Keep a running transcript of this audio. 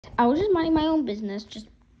I was just minding my own business, just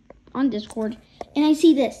on Discord, and I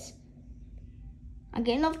see this. I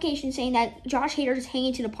get a notification saying that Josh Hader is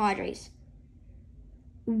hanging to the Padres.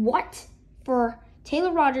 What? For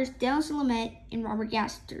Taylor Rogers, Dennis Lamet, and Robert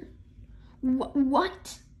Gaster.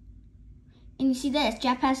 What? And you see this.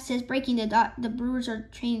 Jack Pass says breaking the Brewers are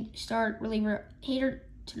trained start reliever Hader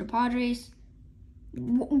to the Padres.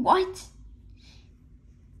 What?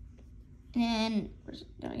 And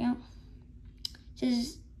there we go. It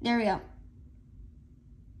says there we go.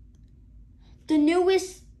 The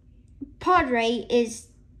newest Padre is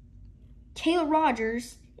Taylor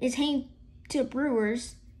Rogers is hanging to the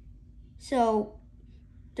Brewers, so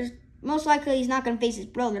there's most likely he's not going to face his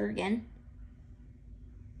brother again.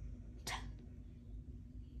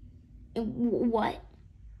 What?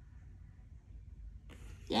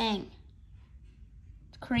 Dang.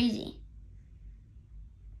 It's crazy.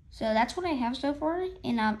 So that's what I have so far,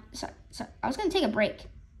 and so I was going to take a break.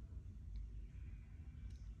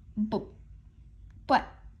 But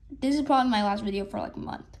this is probably my last video for like a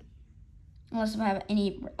month. Unless if I have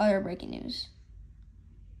any other breaking news.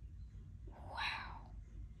 Wow.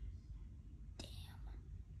 Damn.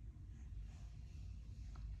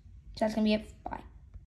 So that's going to be it. Bye.